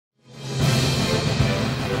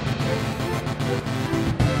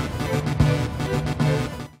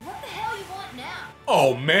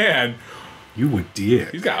Oh, man. You a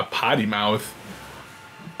dick. He's got a potty mouth.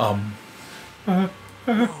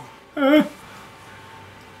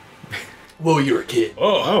 Whoa, you're a kid.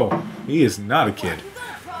 Oh, he is not a kid.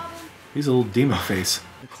 He's a little demon face.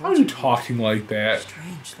 How are you talking like that?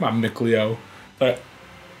 Strange. Come on, Micklio. But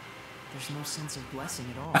There's no sense of blessing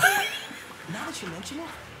at all. Now that you mention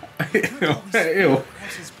it, Ew.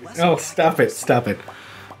 Oh, stop it. Stop it.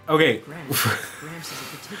 Okay. Gramps is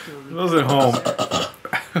a particularly Those at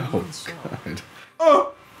home. human soul. God.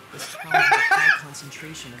 oh, This probably has a high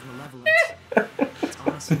concentration of malevolence. It's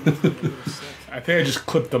honestly making me a little sick. I think I just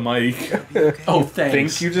clipped the mic. Oh,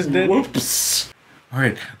 thanks. Think you just did? Whoops.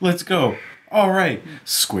 Alright, let's go. Alright.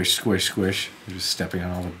 Squish, squish, squish. You're just stepping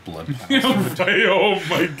on all the blood piles. Oh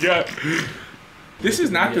my god. This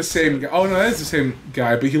is not the same guy. Oh no, that is the same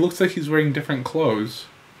guy, but he looks like he's wearing different clothes.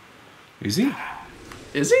 Is he?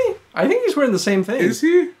 Is he? I think he's wearing the same thing. Is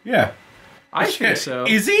he? Yeah. I think so.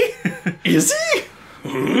 Is he? Is he?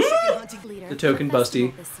 The token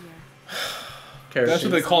busty. That's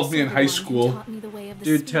what they called me in high school.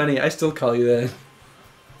 Dude, Tony, I still call you that.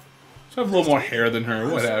 So I have a little more hair than her,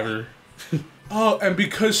 whatever. Oh, and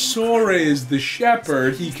because Sore is the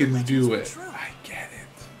shepherd, he can do it. I get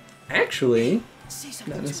it. Actually,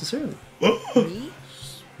 not necessarily. Me?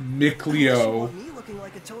 Micklio. Me looking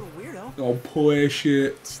like a total weirdo. Gonna push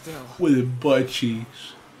it Still. with his butt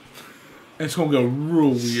cheeks. It's gonna go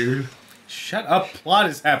real weird. Shut up. Plot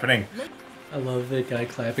is happening. I love that guy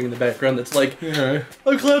clapping in the background that's like, Yeah.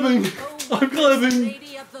 I'm clapping! I'm clapping!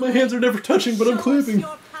 My hands are never touching, but I'm clapping.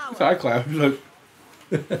 So I clap. He's like,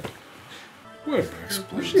 what?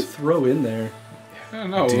 What should you throw in there? I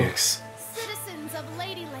don't know. Dicks. Citizens of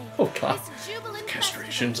Lady Lake. Oh, God. This jubilant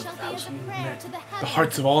Castrations festival of shall be 1,000 as a prayer men. to the The heavens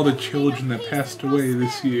hearts of all the children that passed away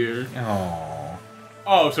this year. Oh.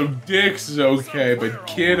 Oh, so Dix is okay, but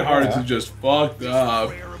Kid Hearts is just fucked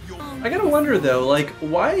up. I gotta wonder though, like,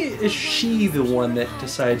 why is she the one that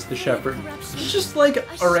decides the shepherd? She's just like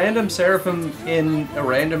a random seraphim in a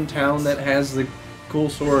random town that has the cool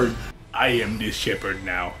sword. I am the shepherd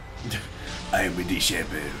now. I am the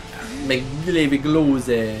shepherd. McGlavy glows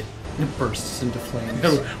it. It bursts into flames.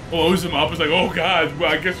 Blows him up. It's like, oh god,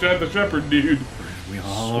 well, I guess you're not the shepherd, dude. We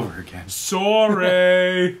all over again.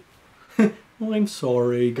 Sorry. I'm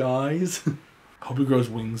sorry, guys. Hope he grows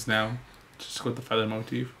wings now. Just with the feather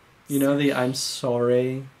motif. You know, the I'm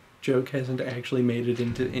sorry joke hasn't actually made it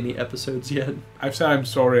into any episodes yet. I've said I'm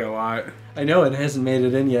sorry a lot. I know it hasn't made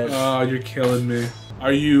it in yet. Oh, you're killing me.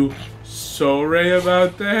 Are you sorry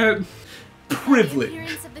about that?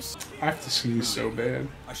 Privilege. I have to sneeze so bad.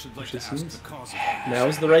 I should like should to ask sneeze. the cause of Now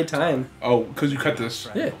is the right time. Oh, because you cut this.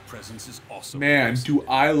 Yeah. presence is also Man, do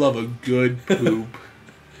I love a good poop.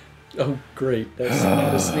 Oh, great. That's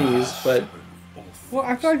not a sneeze, but Well,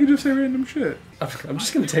 I thought I could just say random shit. I'm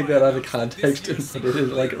just gonna take that out of context and put it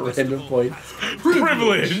in like a random point.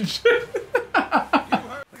 Privilege!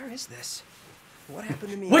 Where is this? What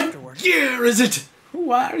happened to me afterward? What year is it?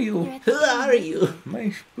 Who are you? Who are you?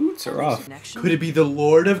 My boots are off. Connection? Could it be the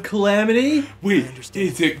Lord of Calamity? Wait,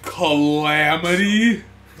 is it Calamity?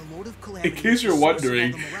 The Lord of Calamity In case you're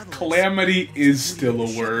wondering, Calamity is still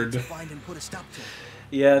a word. Find and put a stop to.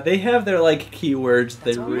 Yeah, they have their like keywords.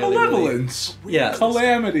 They really, Malevolence. yeah,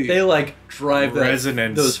 Calamity. they like drive that,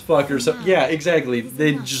 Resonance. those fuckers up. Yeah, exactly.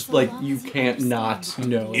 They just like you can't not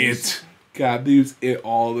know It. God, they use it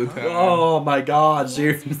all the time. Oh my God,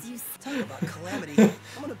 dude. Tell me about Calamity. I'm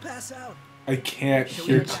gonna pass out. I can't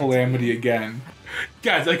hear Calamity again.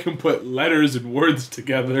 Guys, I can put letters and words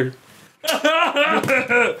together.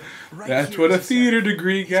 That's what a theater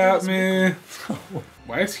degree got me.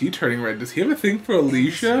 Why is he turning red? Does he have a thing for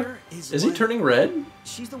Alicia? Is he turning red?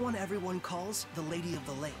 She's the one everyone calls the Lady of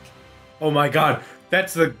the Lake. Oh my god.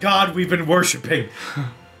 That's the god we've been worshipping.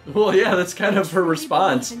 Well, yeah, that's kind of her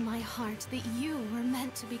response. In my heart that you were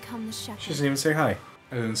meant to become the shepherd. She doesn't even say hi.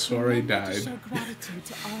 And then Sorry Remember to died show gratitude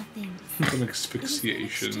to all things. from It is in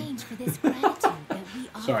asphyxiation. exchange for this gratitude that we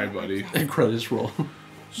offer Sorry, our buddy. presence. Credits roll.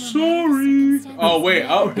 Sorry. Oh, wait.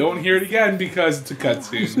 Oh, don't hear it again because it's a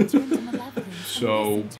cutscene. Turn to malevolence So, and